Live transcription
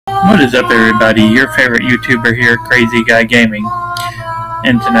What is up, everybody? Your favorite YouTuber here, Crazy Guy Gaming.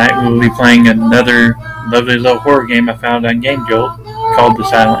 And tonight we will be playing another lovely little horror game I found on Game Jolt called The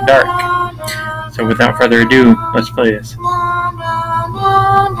Silent Dark. So without further ado, let's play this.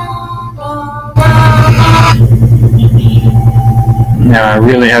 Now I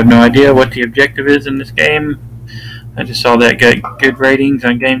really have no idea what the objective is in this game. I just saw that got good ratings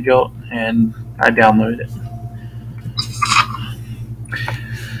on Game Jolt and I downloaded it.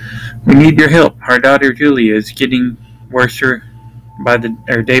 We need your help. Our daughter Julia is getting worse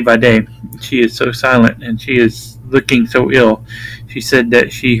day by day. She is so silent and she is looking so ill. She said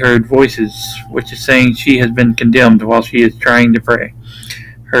that she heard voices, which is saying she has been condemned while she is trying to pray.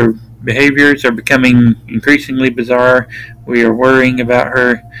 Her behaviors are becoming increasingly bizarre. We are worrying about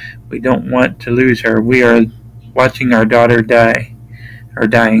her. We don't want to lose her. We are watching our daughter dying.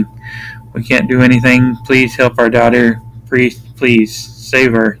 We can't do anything. Please help our daughter. Priest, please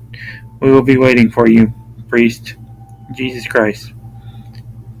save her. We will be waiting for you, priest. Jesus Christ.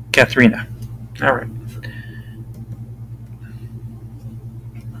 Katharina. Alright.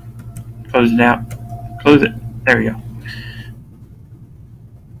 Close it out. Close it. There we go.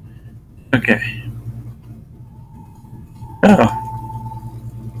 Okay. Oh.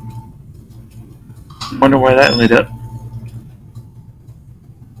 Wonder why that lit up.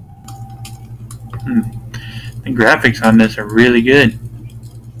 The graphics on this are really good.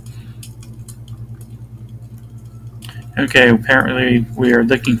 Okay, apparently we are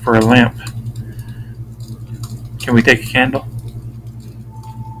looking for a lamp. Can we take a candle?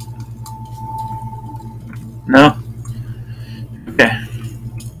 No? Okay.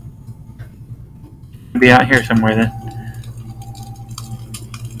 Be out here somewhere then.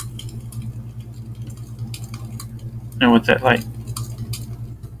 Now what's that light?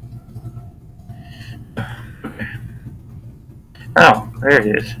 Okay. Oh, there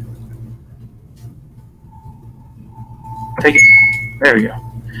it is. Take it. There we go.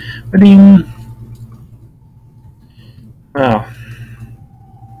 Ba-ding. Well,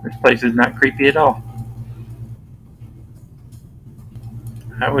 this place is not creepy at all.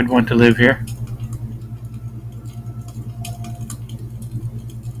 I would want to live here.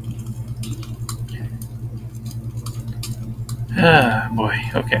 Ah, boy.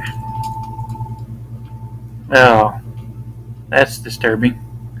 Okay. Oh, that's disturbing.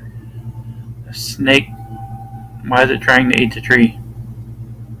 A snake. Why is it trying to eat the tree?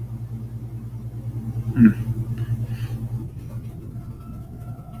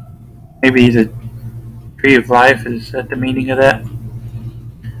 Maybe the tree of life, is that the meaning of that?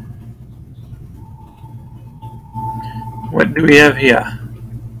 What do we have here?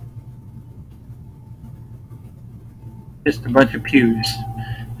 Just a bunch of pews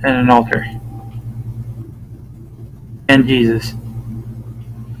and an altar. And Jesus.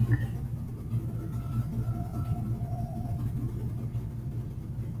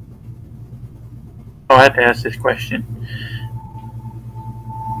 Oh, I have to ask this question.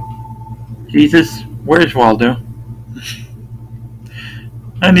 Jesus, where's Waldo?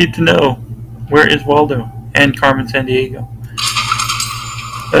 I need to know. Where is Waldo? And Carmen Sandiego?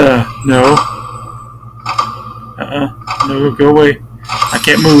 No. No, go away. I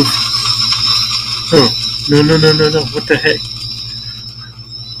can't move. Oh, no. What the heck?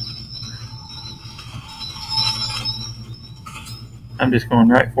 I'm just going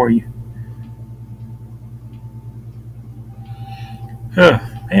right for you. Oh,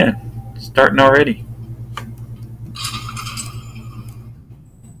 man. Starting already.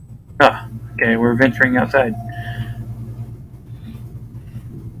 Ah, okay, we're venturing outside.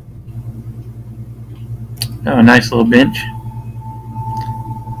 Oh, a nice little bench.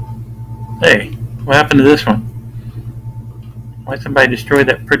 Hey, what happened to this one? Why'd somebody destroy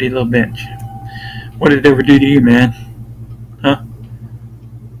that pretty little bench? What did it ever do to you, man? Huh?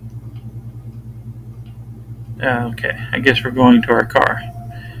 Okay, I guess we're going to our car.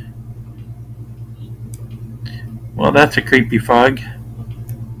 Well, that's a creepy fog.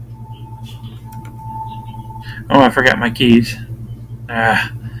 Oh, I forgot my keys. So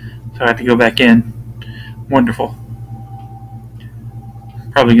I have to go back in. Wonderful.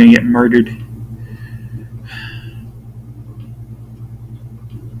 Probably gonna get murdered.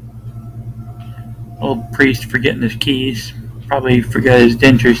 Old priest forgetting his keys. Probably forgot his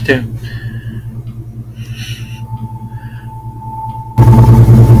dentures too.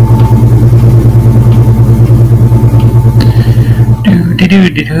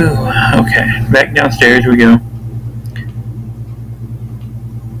 Okay, back downstairs we go.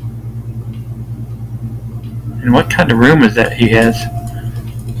 And what kind of room is that he has?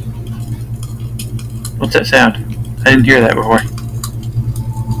 What's that sound? I didn't hear that before.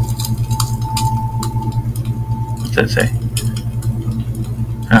 What's that say?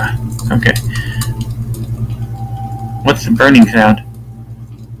 Ah, okay. What's the burning sound?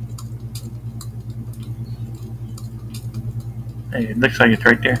 Hey, it looks like it's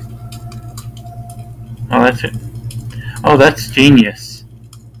right there. Oh, that's it. Oh, that's genius.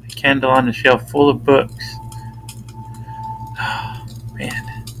 A candle on the shelf full of books. Oh,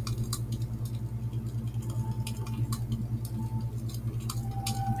 man.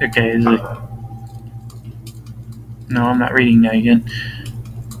 Okay, is it... No, I'm not reading that again.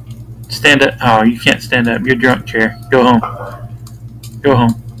 Stand up. Oh, you can't stand up. You're drunk, chair. Go home. Go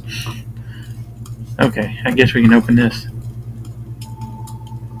home. Okay, I guess we can open this.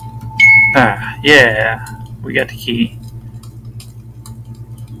 Ah, yeah. We got the key.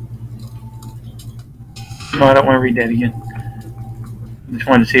 No, I don't want to read that again. I just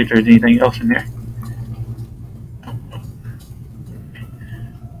wanted to see if there's anything else in there.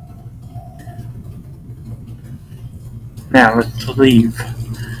 Now, let's leave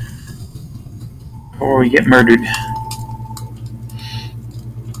before we get murdered.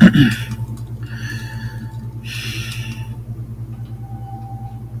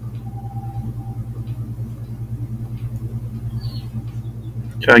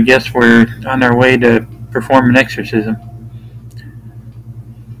 So I guess we're on our way to perform an exorcism.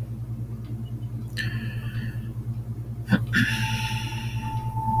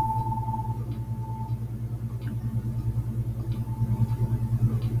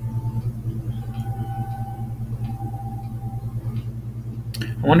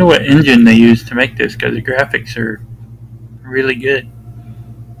 I wonder what engine they use to make this, because the graphics are really good.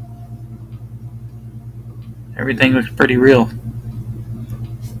 Everything looks pretty real.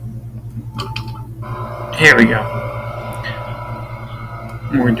 Here we go.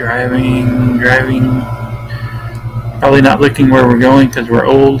 We're driving. Probably not looking where we're going because we're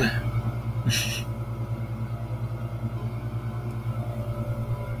old.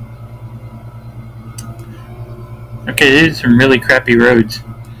 Okay, these are some really crappy roads.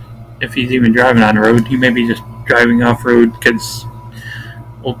 If he's even driving on the road, he may be just driving off road because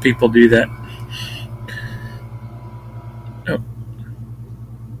old people do that. Oh.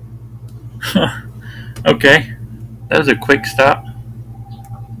 Huh. Okay, that was a quick stop.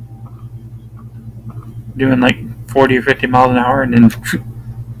 Doing like 40 or 50 miles an hour and then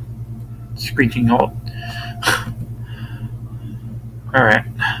screeching halt. Alright,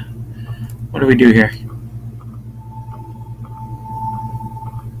 what do we do here?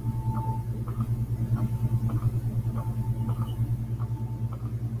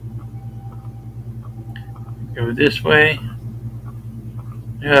 Go this way.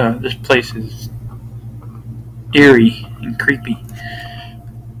 Yeah, this place is eerie and creepy.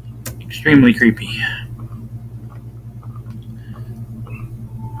 Extremely creepy.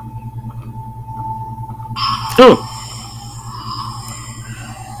 Oh!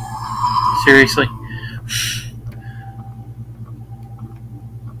 Seriously?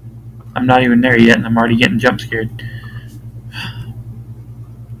 I'm not even there yet and I'm already getting jump scared.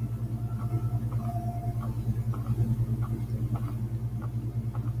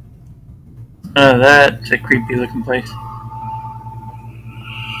 That's a creepy looking place.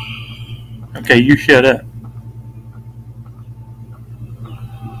 Okay, you shut up.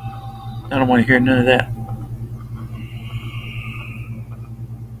 I don't want to hear none of that.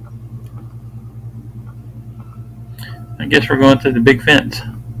 I guess we're going through the big fence.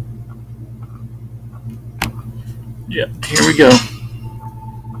 Yep, here we go.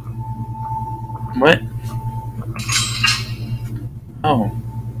 What? Oh,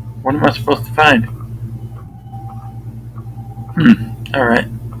 what am I supposed to find? Alright.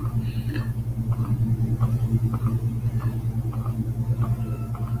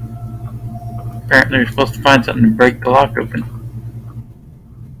 Apparently we're supposed to find something to break the lock open.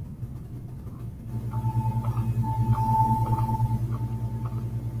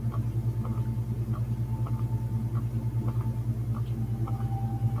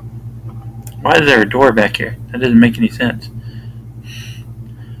 Why is there a door back here? That doesn't make any sense.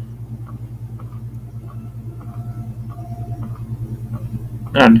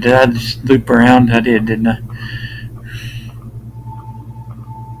 Oh, did I just loop around? I did, didn't I?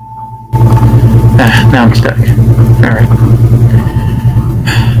 Now I'm stuck. Alright.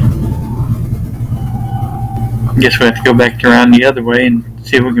 Guess we have to go back around the other way and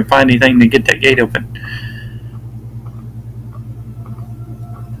see if we can find anything to get that gate open.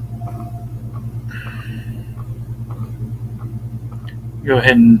 Go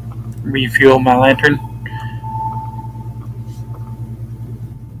ahead and refuel my lantern.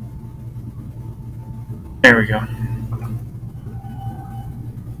 There we go.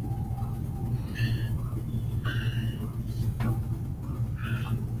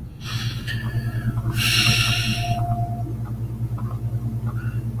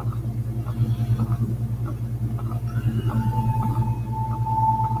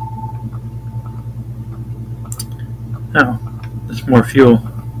 Oh, that's more fuel.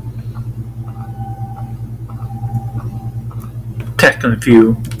 Technically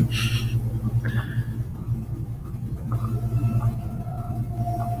fuel.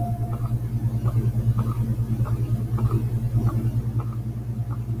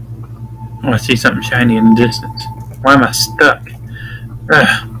 Oh, I see something shiny in the distance. Why am I stuck?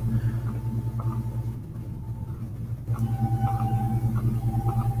 Ugh.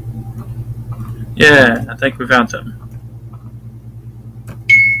 Yeah, I think we found something.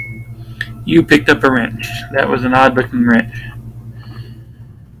 You picked up a wrench. That was an odd looking wrench.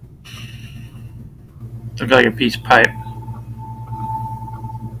 Looked like a piece of pipe.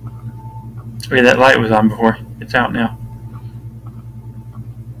 Wait, that light was on before. It's out now.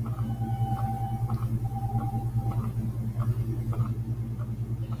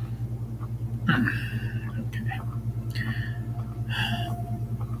 Okay.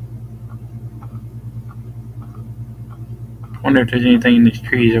 Wonder if there's anything in these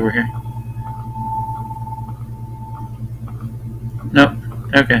trees over here. Nope.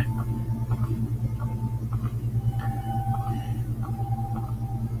 Okay.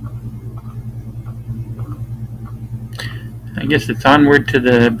 I guess it's onward to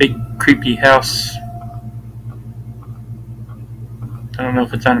the big creepy house. I don't know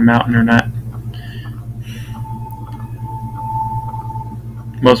if it's on a mountain or not.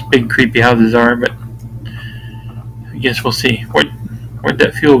 Most big creepy houses are, but I guess we'll see. Where'd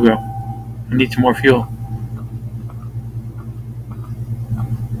that fuel go? I need some more fuel.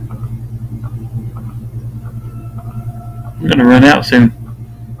 I'm gonna run out soon.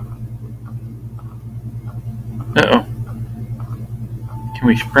 Uh-oh. Can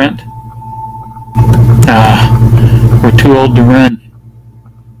we sprint? Ah, we're too old to run.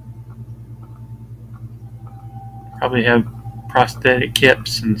 Probably have prosthetic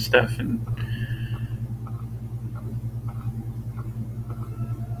hips and stuff. And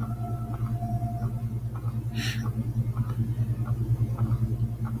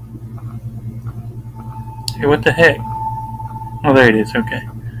hey, what the heck? Oh, there it is. Okay.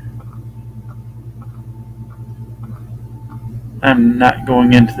 I'm not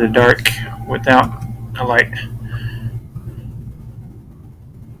going into the dark without a light.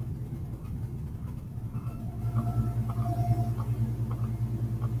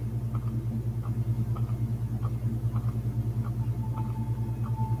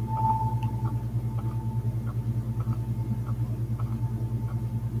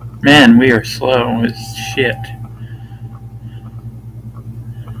 Man, we are slow as shit.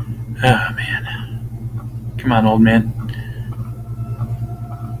 Oh, man. Come on, old man.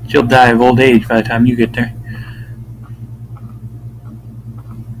 You'll die of old age by the time you get there.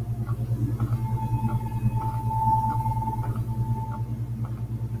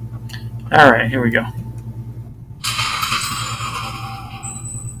 Alright, here we go.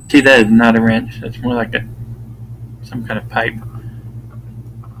 See, that is not a wrench. That's more like some kind of pipe.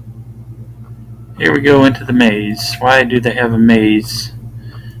 Here we go into the maze. Why do they have a maze?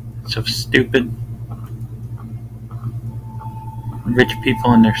 So stupid. Rich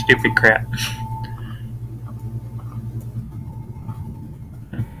people and their stupid crap.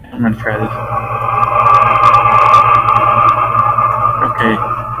 I'm gonna try this. Okay.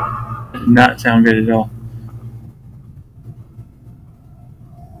 Did not sound good at all.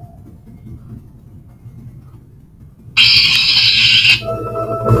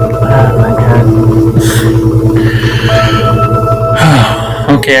 Oh my god.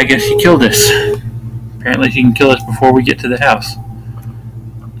 Okay, I guess she killed us. Apparently she can kill us before we get to the house.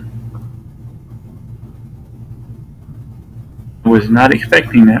 Was not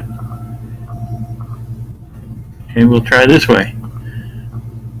expecting that. Okay, we'll try this way.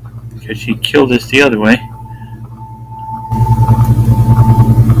 Because she killed us the other way.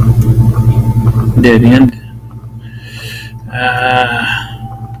 Dead end.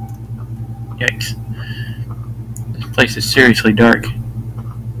 Yikes. This place is seriously dark.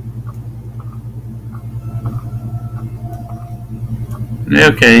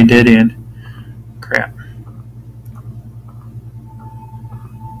 Okay, dead end. Crap.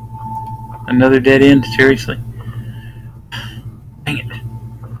 Another dead end? Seriously? Dang it.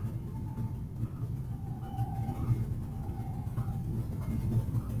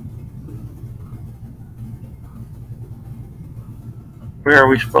 Where are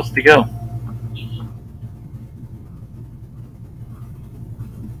we supposed to go?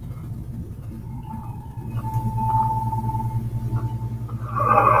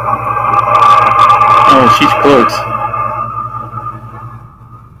 Oh, she's close.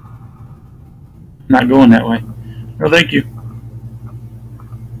 Not going that way. Oh, thank you.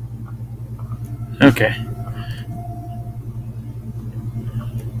 Okay.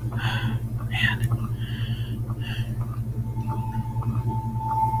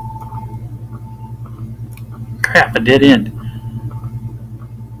 Crap, a dead end.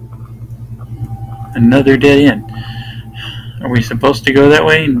 Another dead end. Are we supposed to go that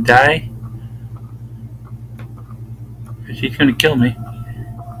way and die? Because she's gonna kill me.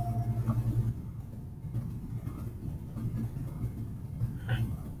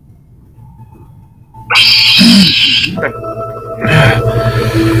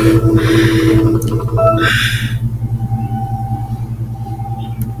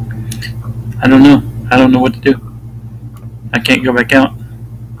 I don't know. I don't know what to do. I can't go back out.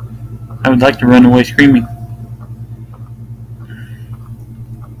 I would like to run away screaming.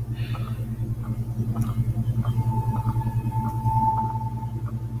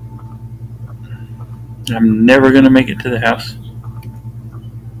 I'm never gonna make it to the house.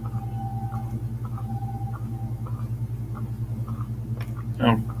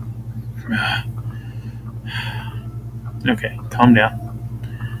 Oh. Okay, calm down.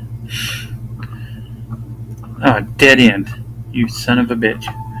 Oh, dead end. You son of a bitch.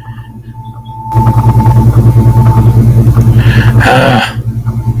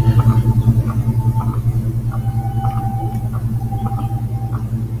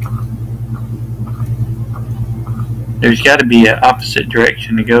 There's got to be an opposite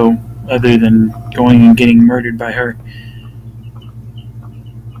direction to go other than going and getting murdered by her.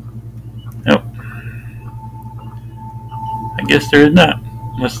 Nope. I guess there is not.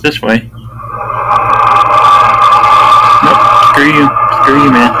 What's this way? Nope. Screw you. Screw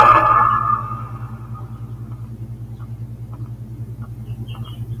you, man.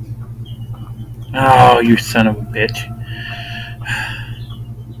 Oh, you son of a bitch.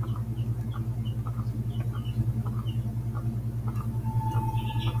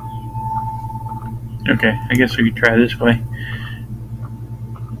 Okay, I guess we could try this way.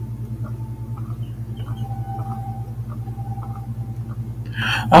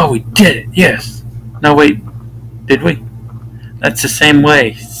 Oh, we did it! Yes! No, wait. Did we? That's the same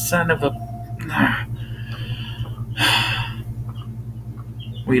way. Son of a...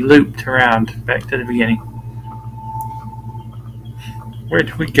 We looped around back to the beginning. Where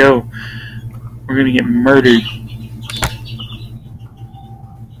did we go? We're gonna get murdered.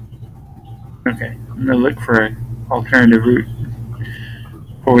 Okay, I'm gonna look for an alternative route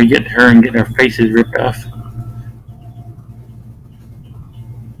before we get to her and get our faces ripped off.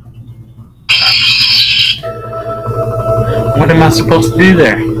 What am I supposed to do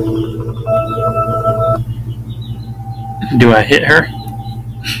there? Do I hit her?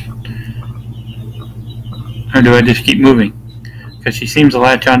 Or do I just keep moving? Because she seems to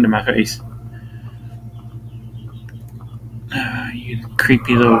latch onto my face. You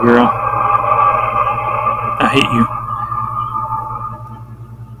creepy little girl. I hate you.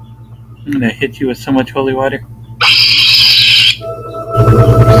 I'm gonna hit you with so much holy water.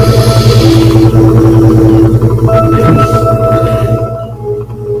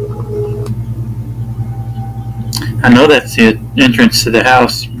 I know that's the entrance to the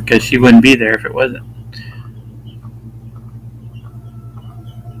house because she wouldn't be there if it wasn't.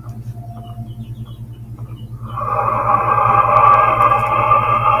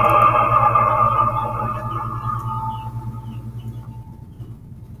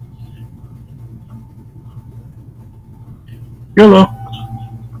 YOLO.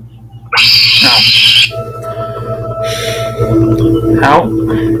 Ow.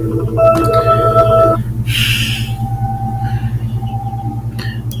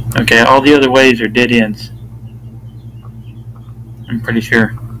 Okay, all the other ways are dead ends. I'm pretty sure.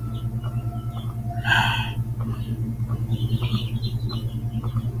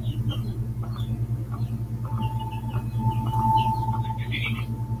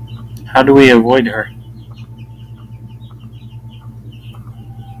 How do we avoid her?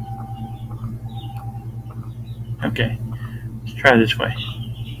 Okay, let's try this way.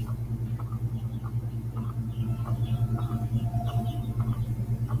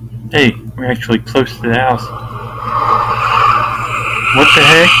 Hey, we're actually close to the house. What the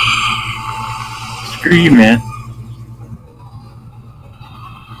heck? Screw you, man.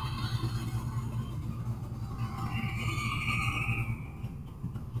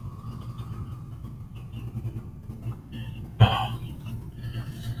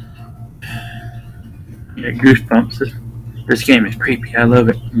 I got goosebumps. This game is creepy. I love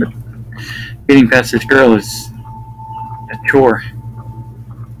it. But getting past this girl is a chore.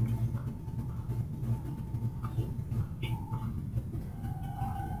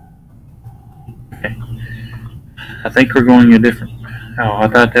 Okay. I think we're going a different... Oh, I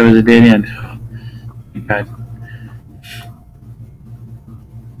thought that was a dead end. God.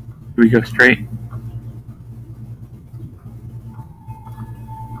 Do we go straight?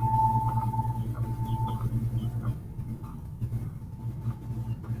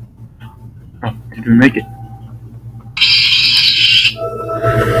 Did we make it?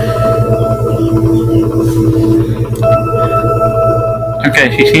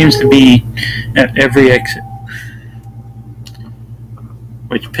 Okay, she seems to be at every exit,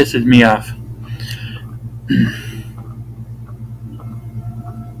 which pisses me off.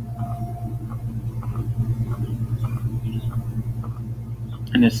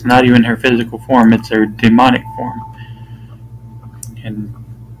 And it's not even her physical form, it's her demonic form. And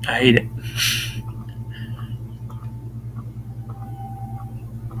I hate it.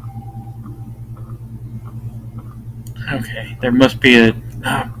 Okay, there must be a...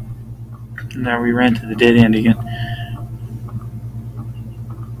 Oh, now we ran to the dead end again.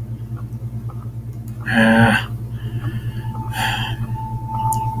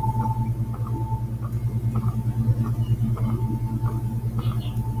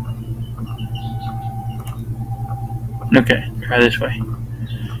 Okay, try this way.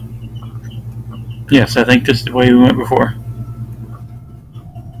 Yes, I think this is the way we went before.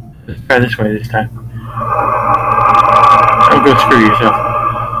 Let's try this way this time. Oh, go screw yourself.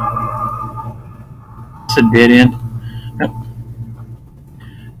 It's a dead end. Nope.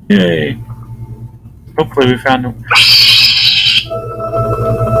 Yay. Hopefully we found them.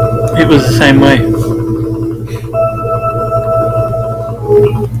 It was the same way.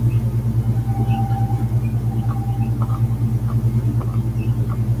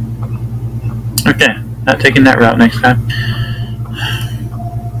 Okay, not taking that route next time.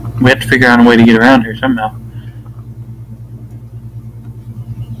 We have to figure out a way to get around here somehow.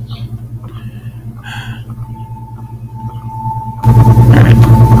 Alright.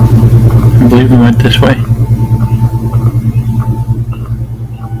 I believe we went this way.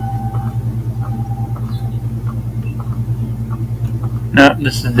 No,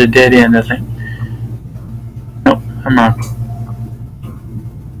 this is the dead end, I think. Nope, I'm wrong.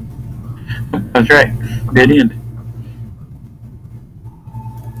 I was right. Dead end.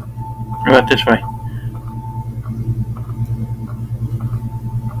 What about this way?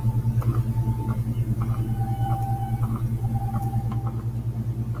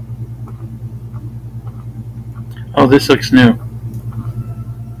 Oh, this looks new.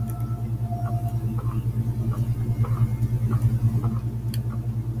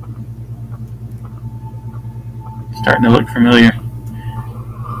 Starting to look familiar.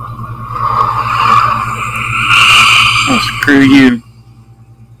 Oh, screw you.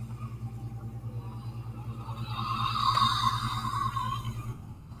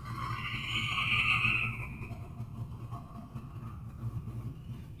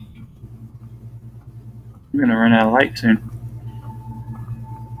 I'm gonna run out of light soon.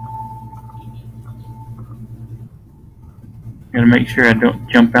 Gotta make sure I don't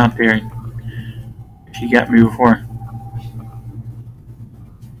jump out there. She got me before.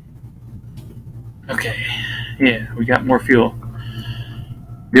 Okay, yeah, we got more fuel.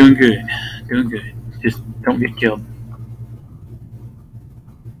 Doing good, doing good. Just don't get killed.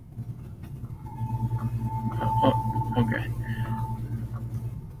 Oh, okay.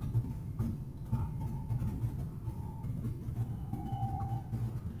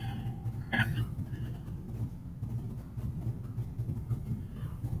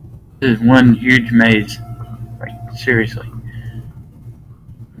 This is one huge maze. Like, seriously.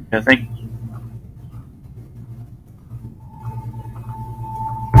 I think...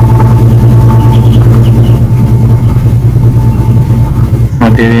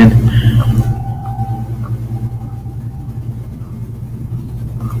 Oh, dead end.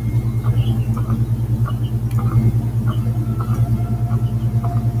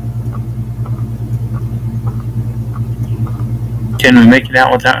 Can we make it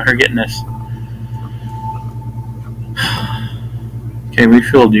out without her getting us? Okay,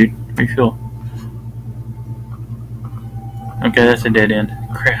 refuel, dude. Refuel. Okay, that's a dead end.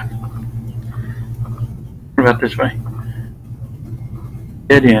 Crap. What about this way?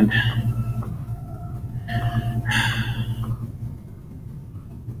 Dead end.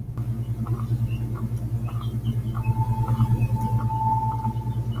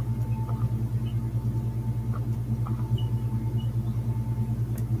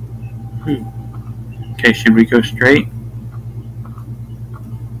 Okay, should we go straight?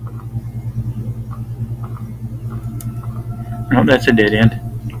 No, that's a dead end.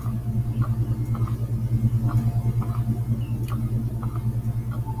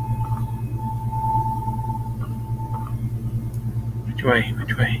 Which way?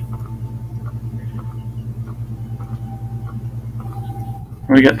 Which way?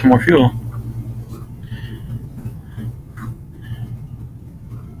 We got some more fuel.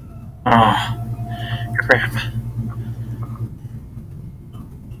 Ah, oh, crap.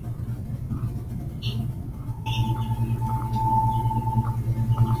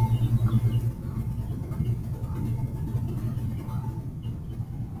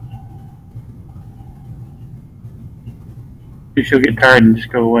 she'll get tired and just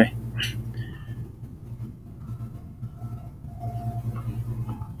go away.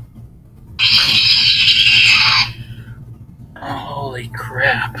 Holy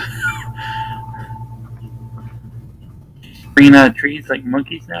crap. Springing out of trees like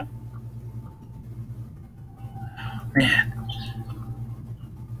monkeys now? Man.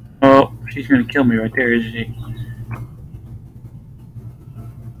 Oh, she's gonna kill me right there, isn't she?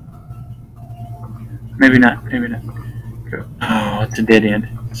 Maybe not, maybe not. Oh, it's a dead end.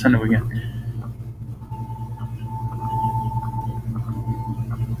 Son of a gun.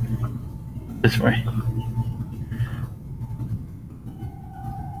 This way.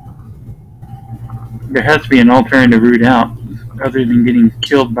 There has to be an alternative route out, other than getting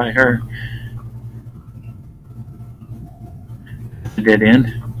killed by her. It's a dead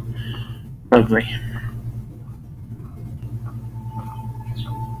end. Lovely.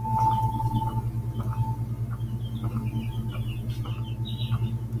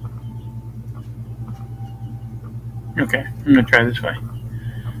 Okay, I'm gonna try this way.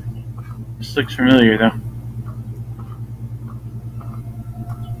 This looks familiar though.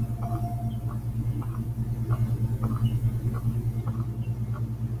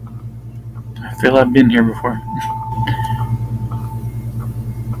 I feel I've been here before.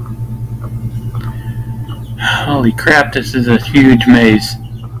 Holy crap, this is a huge maze.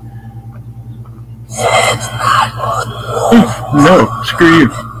 No, screw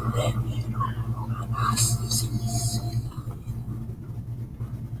you.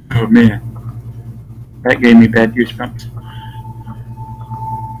 Oh man, that gave me bad goosebumps.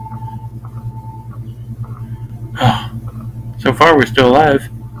 Oh, so far we're still alive.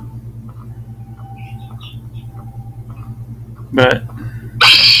 But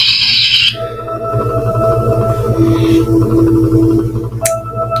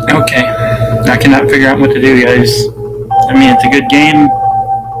okay, I cannot figure out what to do, guys. I mean, it's a good game,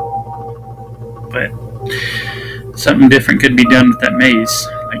 but something different could be done with that maze.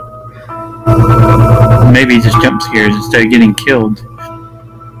 Like, maybe just jump scares instead of getting killed.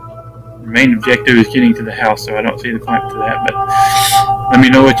 The main objective is getting to the house, so I don't see the point to that. But let me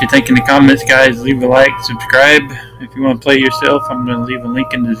know what you think in the comments, guys. Leave a like, subscribe. If you want to play yourself, I'm going to leave a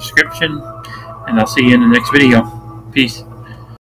link in the description. And I'll see you in the next video. Peace.